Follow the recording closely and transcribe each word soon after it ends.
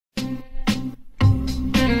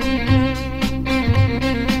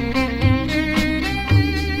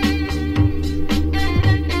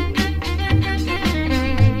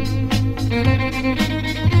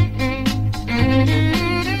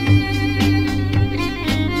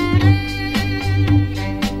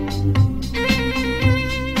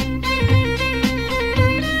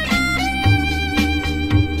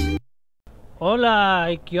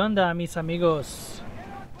Ay, ¿qué onda, mis amigos?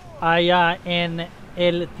 Allá en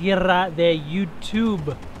el tierra de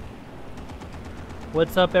YouTube.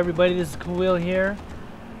 What's up, everybody? This is Kawil here,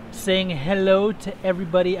 saying hello to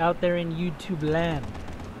everybody out there in YouTube land.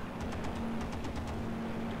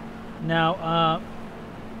 Now,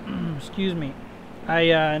 excuse me.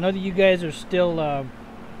 I know that you guys are still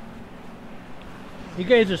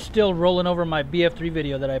rolling over my BF3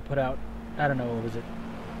 video that I put out. I don't know, what was it,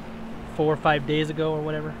 4 or 5 days ago or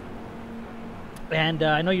whatever. And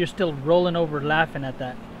I know you're still rolling over laughing at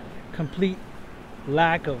that complete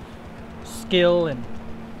lack of skill and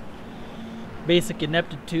basic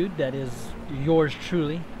ineptitude that is yours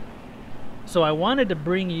truly. So I wanted to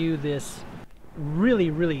bring you this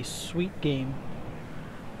really sweet game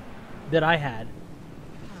that I had,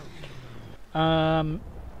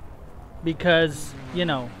 because, you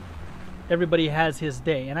know, everybody has his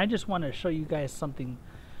day, and I just want to show you guys something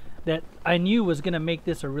that I knew was gonna make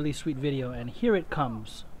this a really sweet video, and here it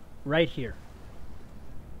comes, right here.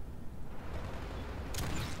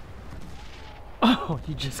 Oh,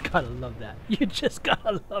 you just gotta love that. You just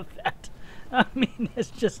gotta love that. I mean,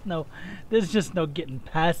 there's just no getting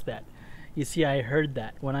past that. You see, I heard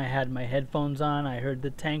that when I had my headphones on. I heard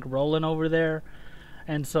the tank rolling over there,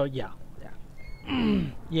 and so yeah.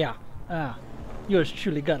 Yours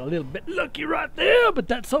truly got a little bit lucky right there, but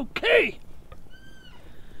that's okay.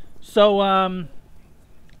 So I'm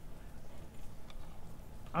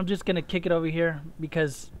just gonna kick it over here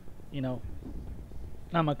because, you know,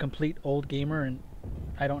 I'm a complete old gamer and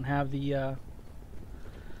I don't have the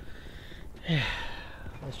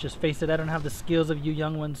let's just face it, I don't have the skills of you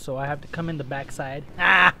young ones, so I have to come in the backside.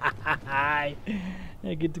 I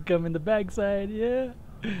get to come in the backside, yeah.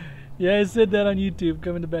 Yeah, I said that on YouTube,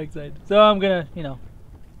 come in the backside. So I'm gonna, you know,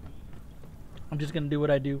 I'm just gonna do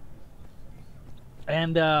what I do.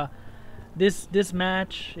 And this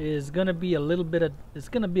match is gonna be a little bit of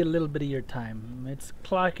your time. It's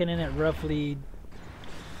clocking in at roughly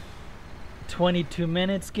 22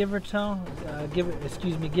 minutes, give or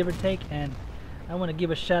take. And I want to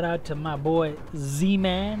give a shout out to my boy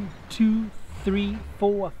Z-Man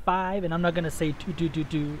 2345, and I'm not gonna say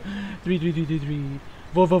 2222 3333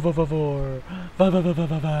 444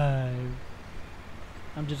 555.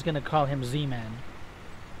 I'm just gonna call him Z-Man.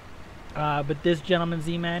 But this gentleman,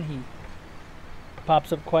 Z-Man, he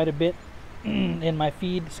pops up quite a bit in my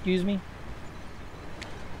feed, excuse me.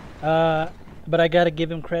 But I gotta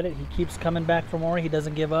give him credit. He keeps coming back for more. He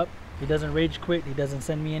doesn't give up. He doesn't rage quit. He doesn't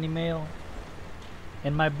send me any mail.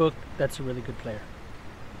 In my book, that's a really good player.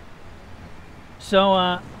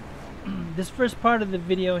 So this first part of the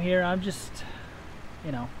video here, I'm just,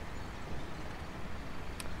 you know,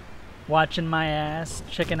 watching my ass,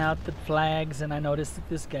 checking out the flags, and I noticed that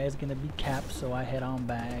this guy's gonna be capped, so I head on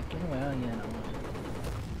back, and well, you know,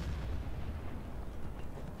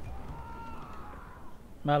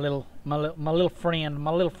 my little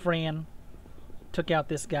friend took out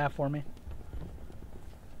this guy for me.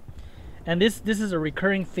 And this is a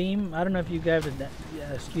recurring theme. I don't know if you guys I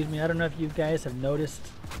don't know if you guys have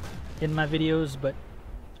noticed in my videos, but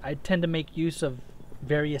I tend to make use of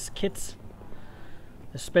various kits,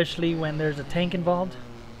 especially when there's a tank involved.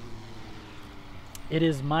 It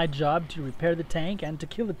is my job to repair the tank and to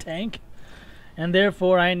kill the tank, and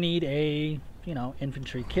therefore I need a, you know,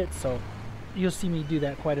 infantry kit. So you'll see me do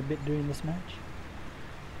that quite a bit during this match.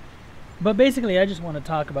 But basically, I just want to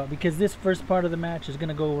talk about, because this first part of the match is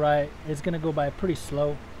gonna go it's gonna go by pretty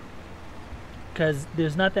slow, because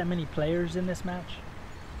there's not that many players in this match.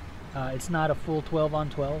 It's not a full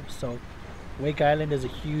 12-on-12, so Wake Island is a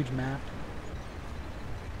huge map,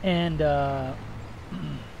 and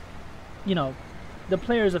you know, the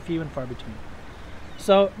players are few and far between.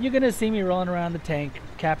 So you're gonna see me rolling around the tank,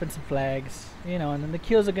 capping some flags, you know, and then the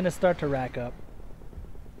kills are gonna start to rack up.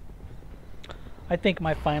 I think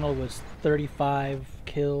my final was 35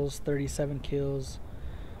 kills, 37 kills,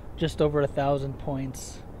 just over 1,000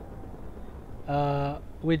 points,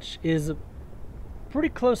 which is pretty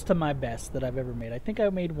close to my best that I've ever made. I think I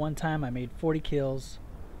made one time, I made 40 kills,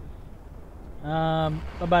 about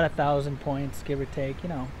 1,000 points, give or take, you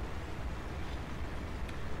know.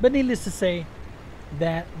 But needless to say,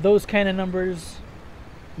 that those kind of numbers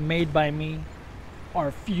made by me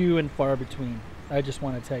are few and far between. I just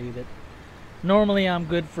want to tell you that normally I'm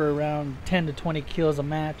good for around 10 to 20 kills a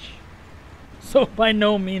match, so by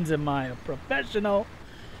no means am I a professional.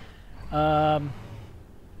 And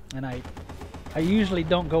I usually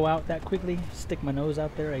don't go out that quickly, stick my nose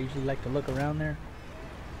out there. I usually like to look around there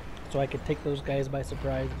so I could take those guys by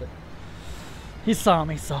surprise, but he saw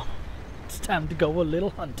me, so it's time to go a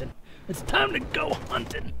little hunting. It's time to go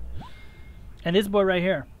hunting. And this boy right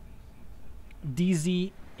here,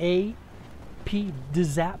 DZAP,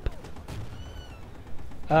 Dzap.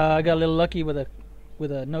 I got a little lucky with a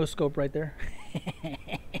no scope right there.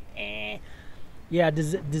 Yeah,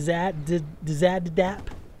 Dzad.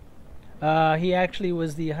 He actually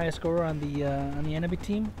was the highest scorer on the enemy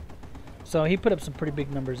team, so he put up some pretty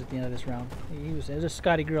big numbers at the end of this round. It was a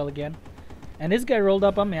Scotty girl again, and this guy rolled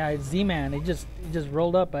up on me. Z-Man, he just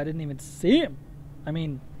rolled up. I didn't even see him. I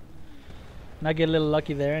mean, and I get a little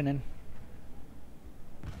lucky there, and then.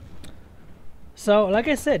 So, like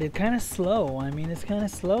I said, it's kind of slow. I mean, it's kind of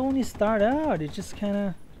slow when you start out. It's just kind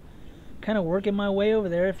of working my way over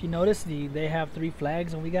there. If you notice, they have 3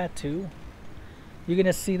 flags and we got 2. You're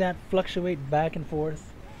gonna see that fluctuate back and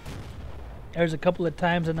forth. There's a couple of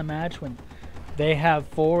times in the match when they have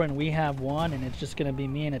 4 and we have 1, and it's just gonna be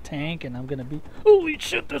me and a tank, and I'm gonna be, holy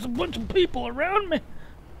shit, there's a bunch of people around me.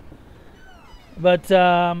 But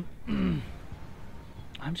I'm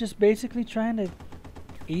just basically trying to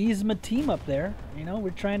ease my team up there. You know,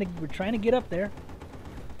 we're trying to get up there.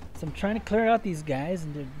 So I'm trying to clear out these guys,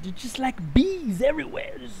 and they're just like bees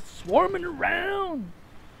everywhere, just swarming around.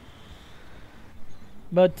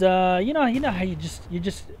 But you know how you just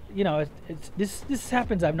this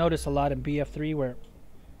happens. I've noticed a lot in BF3, where,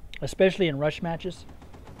 especially in rush matches,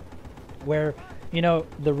 where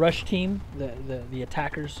the rush team, the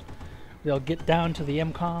attackers, they'll get down to the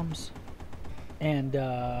MCOMs, and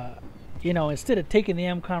instead of taking the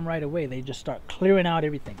MCOM right away, they just start clearing out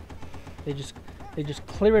everything. They just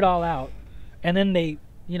clear it all out, and then they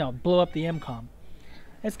blow up the MCOM.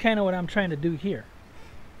 That's kind of what I'm trying to do here.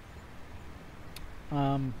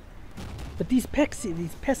 But these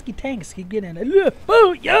pesky tanks keep getting in.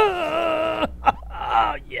 Oh yeah,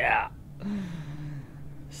 yeah.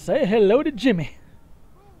 Say hello to Jimmy.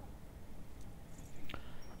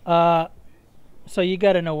 So you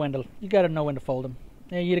gotta know when to fold them.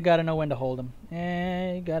 Yeah, you gotta know when to hold them.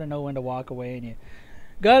 Yeah, you gotta know when to walk away, and you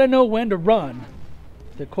gotta know when to run.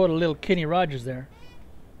 To quote a little Kenny Rogers there.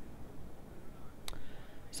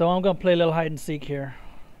 So I'm gonna play a little hide and seek here,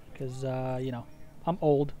 because I'm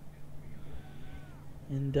old.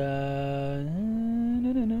 And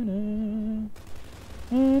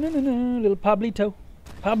little Pablito.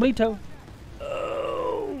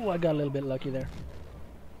 Oh, I got a little bit lucky there.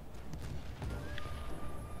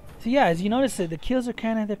 So yeah, as you notice, the kills are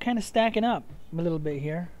kind of stacking up a little bit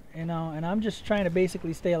here, and I'm just trying to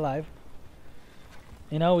basically stay alive.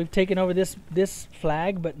 We've taken over this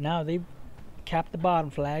flag, but now they've capped the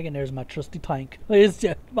bottom flag, and there's my trusty tank. It's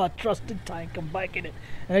just my trusted tank. I'm biking it,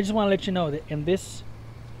 and I just want to let you know that in this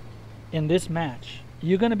match,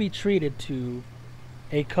 you're gonna be treated to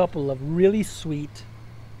a couple of really sweet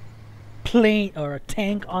plane or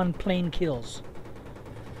tank on plane kills.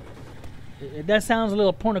 That sounds a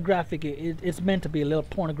little pornographic. It's meant to be a little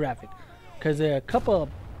pornographic, because there are a couple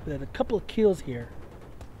of kills here,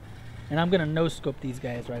 and I'm gonna no scope these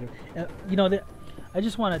guys right away. I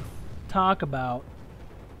just want to talk about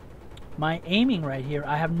my aiming right here.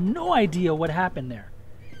 I have no idea what happened there.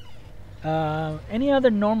 Any other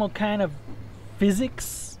normal kind of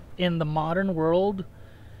physics in the modern world,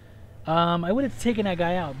 I would have taken that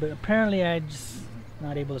guy out, but apparently I just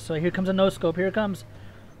not able to. So here comes a no scope. Here it comes.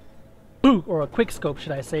 Boo, or a quick scope,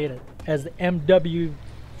 should I say it, as the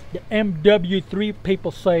MW3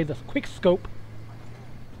 people say, the quick scope.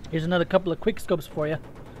 Here's another couple of quick scopes for you,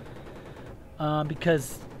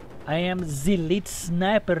 because I am the lead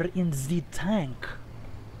sniper in the tank.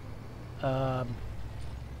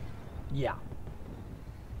 Yeah,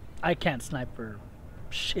 I can't snipe for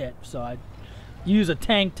shit, so I use a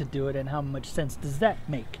tank to do it. And how much sense does that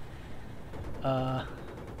make?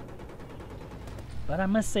 But I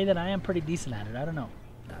must say that I am pretty decent at it. I don't know.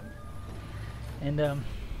 And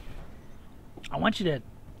I want you to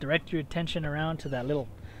direct your attention around to that little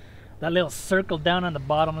circle down on the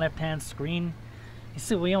bottom left-hand screen. You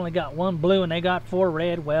see, we only got 1 blue and they got 4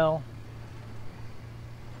 red. Well,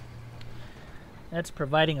 that's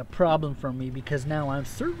providing a problem for me, because now I'm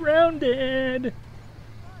surrounded.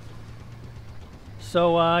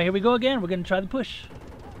 So here we go again. We're gonna try the push.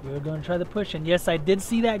 We're going to try the push, and yes, I did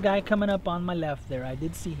see that guy coming up on my left there. I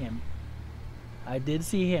did see him.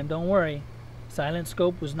 Don't worry. Silent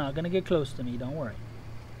scope was not going to get close to me. Don't worry.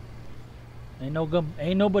 Ain't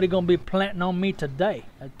nobody going to be planting on me today.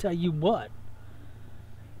 I tell you what.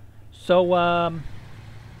 So, have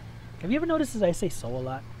you ever noticed that I say so a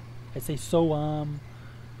lot? I say so, or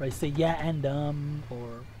I say yeah and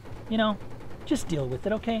or, just deal with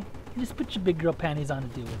it, okay? Just put your big girl panties on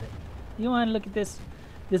and deal with it. You want to look at this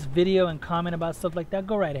video and comment about stuff like that,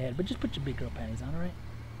 go right ahead, but just put your big girl panties on, alright?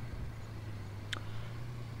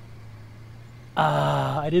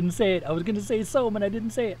 I didn't say it. I was gonna say so, but I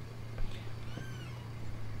didn't say it.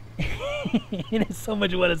 I so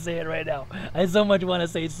much want to say it right now. I so much want to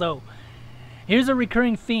say so. Here's a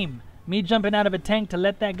recurring theme. Me jumping out of a tank to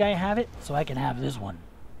let that guy have it so I can have this one.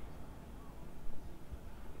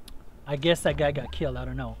 I guess that guy got killed. I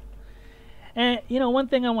don't know. And, you know, one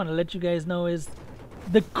thing I want to let you guys know is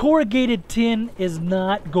the corrugated tin is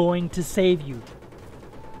not going to save you.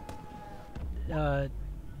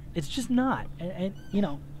 It's just not. And, you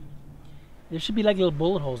know, there should be like little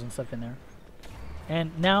bullet holes and stuff in there.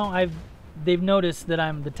 And now they've noticed that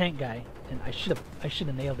I'm the tank guy, and I should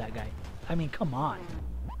have nailed that guy. I mean, come on.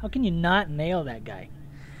 How can you not nail that guy?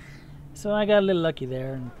 So I got a little lucky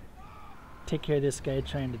there and take care of this guy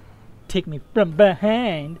trying to take me from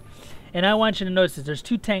behind. And I want you to notice that there's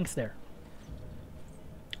 2 tanks there.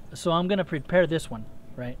 So I'm going to prepare this one,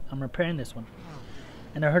 right? I'm repairing this one.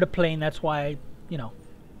 And I heard a plane, that's why, you know.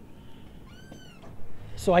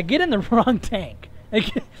 So I get in the wrong tank. I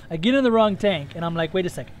get in the wrong tank, and I'm like, wait a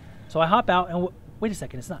second. So I hop out, and wait a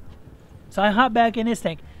second, it's not. So I hop back in this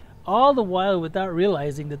tank, all the while without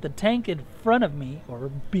realizing that the tank in front of me, or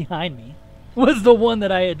behind me, was the one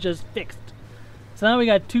that I had just fixed. So now we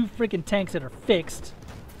got 2 freaking tanks that are fixed.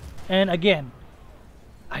 And again,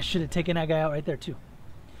 I should have taken that guy out right there too.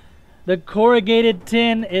 The corrugated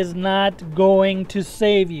tin is not going to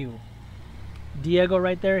save you. Diego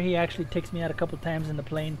right there, he actually takes me out a couple times in the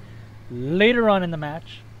plane later on in the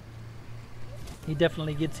match. He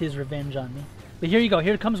definitely gets his revenge on me. But here you go,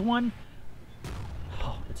 here comes one.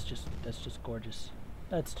 Oh, that's just gorgeous.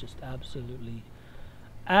 That's just absolutely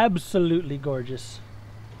gorgeous.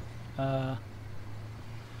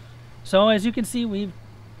 So as you can see, we've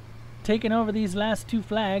taken over these last 2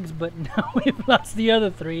 flags, but now we've lost the other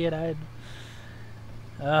 3, and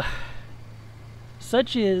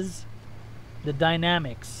such is the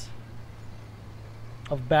dynamics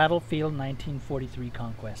of Battlefield 1943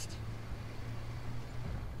 Conquest.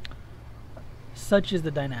 Such is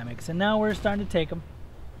the dynamics, and now we're starting to take them.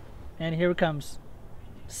 And here it comes,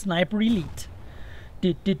 Sniper Elite.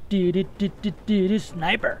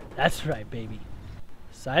 Sniper. That's right, baby.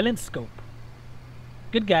 Silent Scope.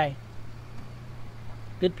 Good guy.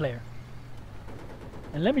 Good player.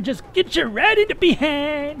 And let me just get you right into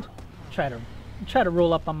behind. Try to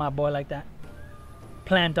roll up on my boy like that.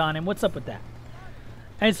 Plant on him. What's up with that?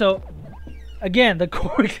 And so, again, the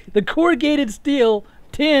corrugated steel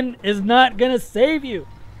tin is not gonna save you.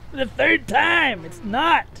 For the 3rd time, it's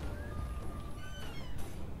not.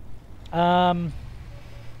 And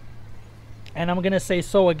I'm gonna say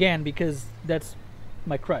so again because that's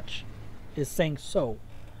my crutch, is saying so.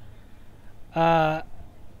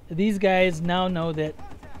 These guys now know that.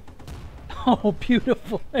 Oh,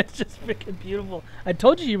 beautiful. It's just freaking beautiful. I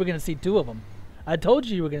told you were going to see 2 of them. I told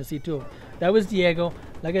you were going to see 2 of them. That was Diego.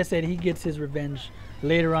 Like I said, he gets his revenge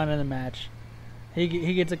later on in the match. He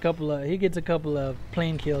gets a couple of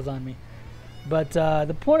plane kills on me. But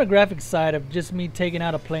the pornographic side of just me taking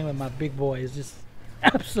out a plane with my big boy is just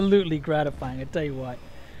absolutely gratifying, I tell you what.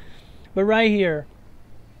 But right here,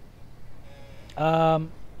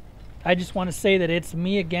 I just want to say that it's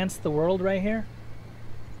me against the world right here,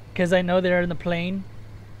 because I know they're in the plane.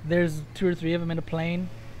 There's 2 or 3 of them in a plane,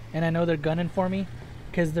 and I know they're gunning for me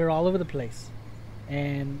because they're all over the place.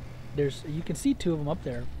 And you can see 2 of them up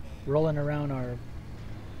there rolling around our,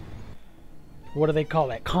 what do they call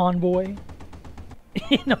that, convoy?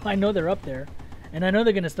 You know, I know they're up there, and I know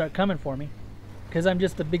they're gonna start coming for me because I'm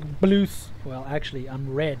just a big blue. Well, actually,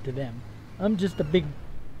 I'm red to them. I'm just a big,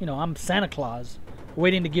 you know, I'm Santa Claus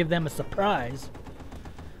waiting to give them a surprise.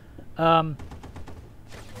 And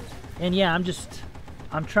yeah,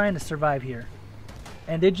 I'm trying to survive here,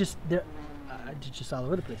 and they're just all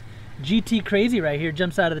over the place. GT Crazy right here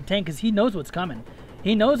jumps out of the tank because he knows what's coming.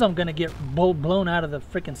 He knows I'm gonna get blown out of the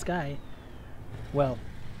freaking sky. Well,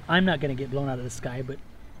 I'm not gonna get blown out of the sky, but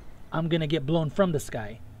I'm gonna get blown from the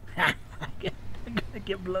sky. I'm gonna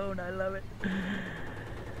get blown. I love it.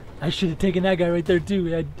 I should have taken that guy right there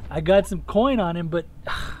too. I got some coin on him, but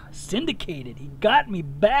syndicated. He got me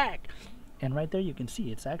back. And right there you can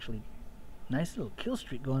see it's actually nice little kill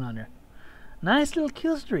streak going on there. Nice little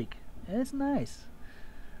kill streak. It's nice.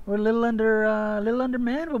 We're a little under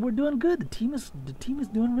man, but we're doing good. The team is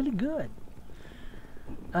doing really good.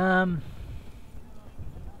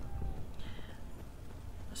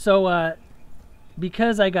 So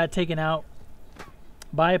because I got taken out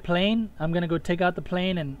by a plane, I'm gonna go take out the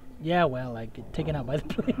plane, and yeah, well, I get taken out by the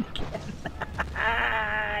plane again.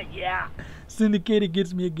 Yeah, syndicated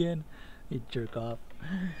gets me again. You jerk off.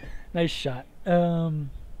 Nice shot.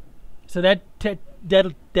 So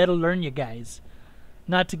that'll learn you guys.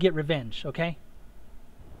 not to get revenge, okay?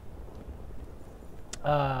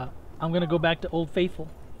 I'm gonna go back to Old Faithful.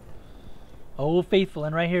 Old Faithful,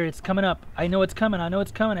 and right here it's coming up. I know it's coming. I know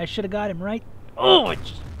it's coming. I should have got him right. Oh, it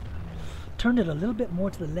just turned it a little bit more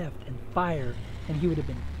to the left and fired, and he would have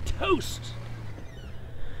been toast.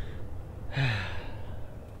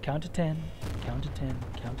 Count to 10. Count to 10.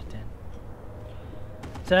 Count to 10.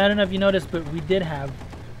 So I don't know if you noticed, but we did have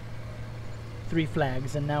 3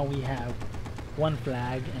 flags, and now we have 1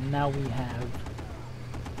 flag, and now we have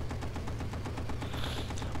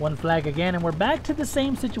 1 flag again, and we're back to the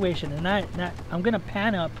same situation. And I'm gonna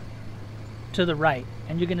pan up to the right,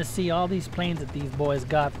 and you're gonna see all these planes that these boys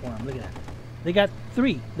got for them. Look at that. They got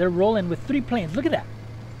 3. They're rolling with 3 planes. Look at that.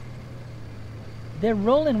 They're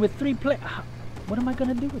rolling with 3 planes. What am I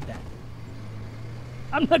gonna do with that?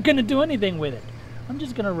 I'm not gonna do anything with it. I'm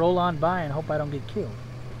just gonna roll on by and hope I don't get killed.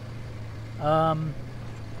 And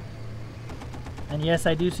yes,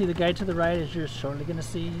 I do see the guy to the right, as you're shortly gonna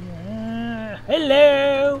see.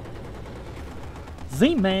 Hello,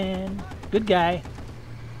 Z-Man, good guy.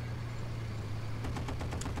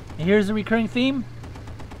 And here's the recurring theme.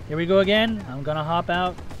 Here we go again. I'm gonna hop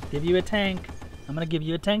out, give you a tank. I'm gonna give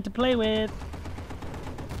you a tank to play with.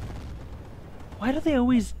 Why do they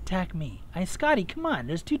always attack me? Scotty, come on,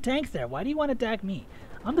 there's 2 tanks there. Why do you want to attack me?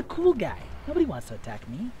 I'm the cool guy. Nobody wants to attack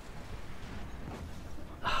me.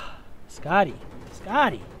 Scotty.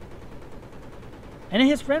 Scotty. And then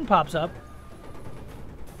his friend pops up.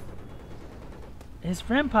 His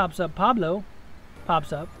friend pops up. Pablo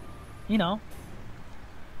pops up. You know.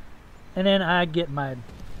 And then I get my...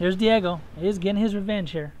 Here's Diego. He's getting his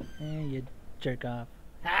revenge here. You jerk off.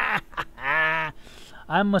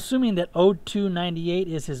 I'm assuming that 0298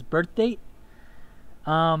 is his birth date.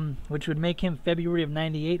 Which would make him February of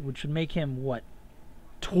 98. Which would make him what?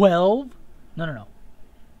 12? No.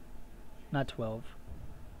 Not 12.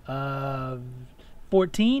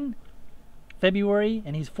 14 February,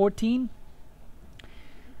 and he's 14.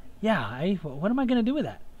 Yeah, what am I gonna do with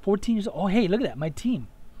that? 14 years old. Oh, hey, look at that, my team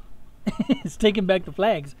is taking back the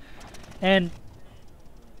flags. And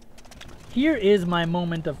here is my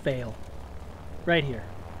moment of fail, right here.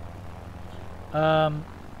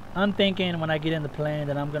 I'm thinking when I get in the plane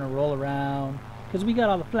that I'm gonna roll around, because we got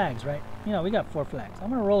all the flags, right? You know, we got 4 flags. I'm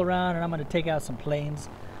gonna roll around and I'm gonna take out some planes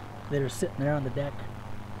that are sitting there on the deck.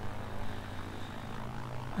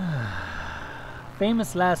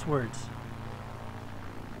 Famous last words.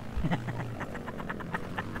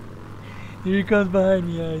 Here he comes behind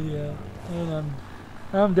me, yeah. And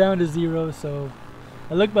I'm down to 0, so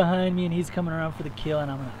I look behind me and he's coming around for the kill, and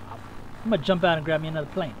I'm gonna jump out and grab me another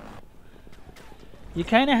plane. You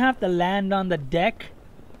kind of have to land on the deck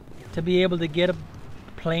to be able to get a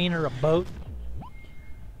plane or a boat.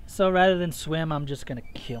 So rather than swim, I'm just gonna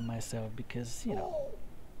kill myself, because, you know,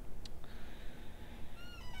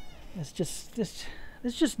 it's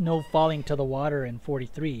just no falling to the water in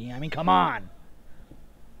 43. I mean, come on.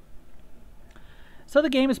 So the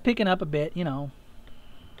game is picking up a bit, you know.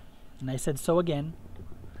 And I said so again.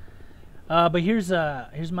 But here's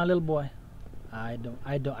my little boy. I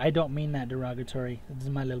don't mean that derogatory. This is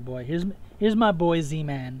my little boy. Here's my boy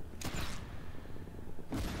Z-Man.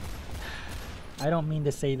 I don't mean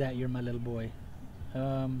to say that you're my little boy.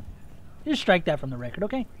 Just strike that from the record,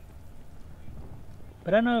 okay?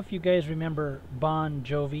 But I don't know if you guys remember Bon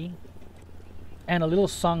Jovi and a little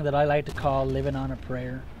song that I like to call Living on a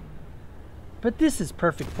Prayer. But this is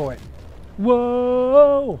perfect for it.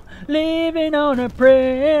 Whoa, living on a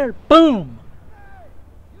prayer. Boom.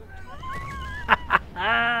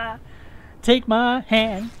 Take my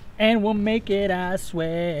hand and we'll make it, I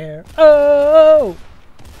swear. Oh,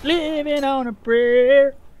 living on a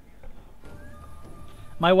prayer.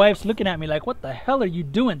 My wife's looking at me like, what the hell are you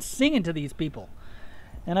doing singing to these people?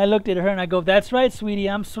 And I looked at her and I go, that's right, sweetie,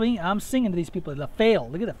 I'm singing to these people. The fail.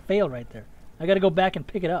 Look at the fail right there. I got to go back and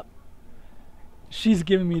pick it up. She's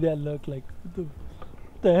giving me that look like, what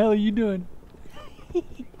the hell are you doing?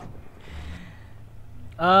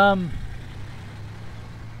 Yeah,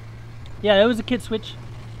 it was a kid switch.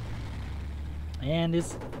 And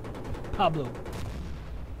this Pablo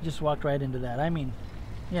just walked right into that. I mean,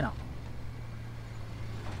 you know.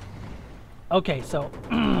 Okay, so,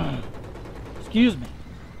 excuse me.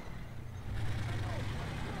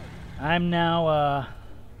 I'm now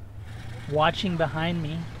watching behind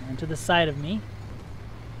me and to the side of me,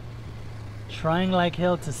 trying like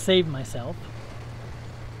hell to save myself.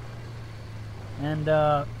 And,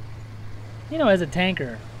 you know, as a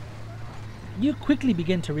tanker, you quickly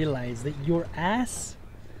begin to realize that your ass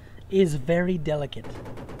is very delicate.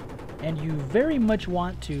 And you very much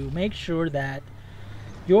want to make sure that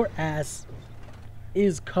your ass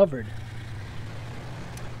is covered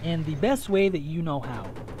in the best way that you know how.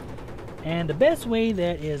 And the best way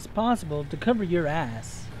that is possible to cover your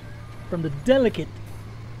ass from the delicate,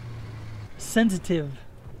 sensitive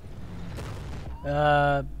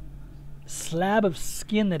slab of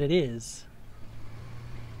skin that it is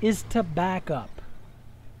to back up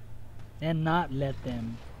and not let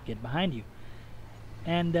them get behind you.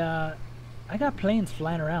 And I got planes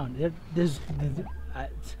flying around.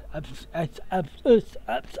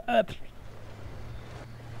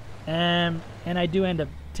 And I do end up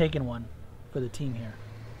taking one for the team here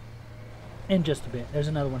in just a bit. There's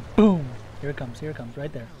another one. Boom! Here it comes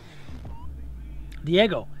right there.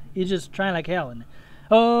 Diego, he's just trying like hell, and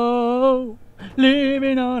oh,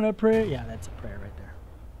 living on a prayer. Yeah, that's a prayer right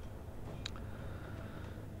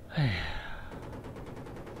there.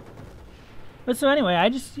 But so anyway,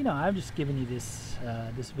 I'm just giving you this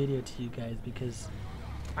this video to you guys because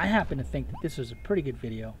I happen to think that this was a pretty good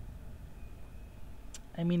video.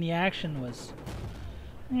 I mean, the action was,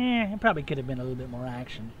 it probably could have been a little bit more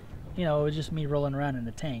action. You know, it was just me rolling around in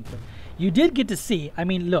a tank. But you did get to see, I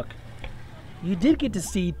mean, look, you did get to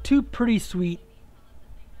see two pretty sweet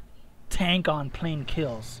tank on plane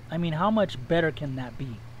kills. I mean, how much better can that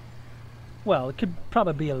be? Well, it could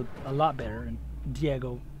probably be a lot better. And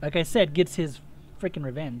Diego, like I said, gets his freaking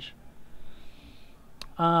revenge.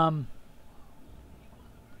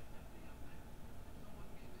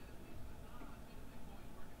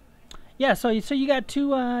 Yeah, so you got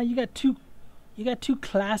two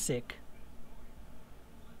classic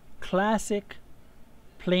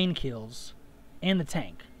plane kills in the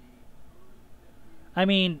tank. I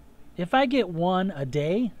mean, if I get one a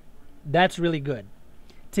day, that's really good.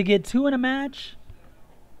 To get two in a match,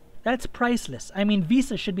 that's priceless. I mean,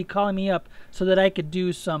 Visa should be calling me up so that I could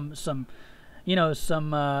do some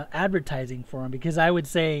advertising for them, because I would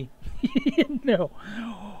say,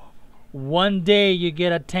 one day you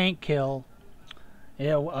get a tank kill,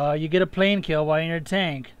 you get a plane kill while you're in a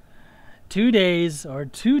tank. 2 days or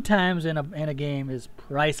 2 times in a game is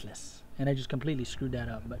priceless. And I just completely screwed that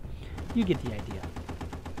up, but you get the idea.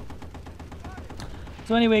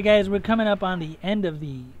 So anyway, guys, we're coming up on the end of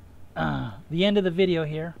the video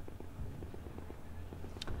here.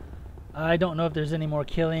 I don't know if there's any more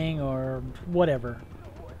killing or whatever,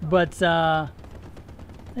 but I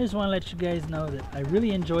just want to let you guys know that I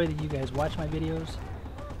really enjoy that you guys watch my videos.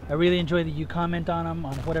 I really enjoy that you comment on them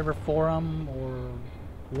on whatever forum or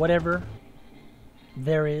whatever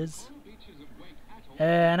there is.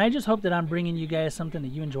 And I just hope that I'm bringing you guys something that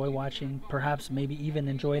you enjoy watching, perhaps maybe even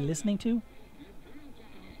enjoy listening to.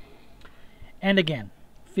 And again,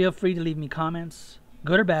 feel free to leave me comments,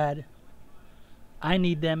 good or bad. I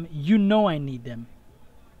need them. You know I need them.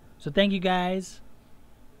 So thank you guys,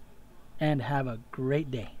 and have a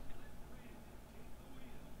great day.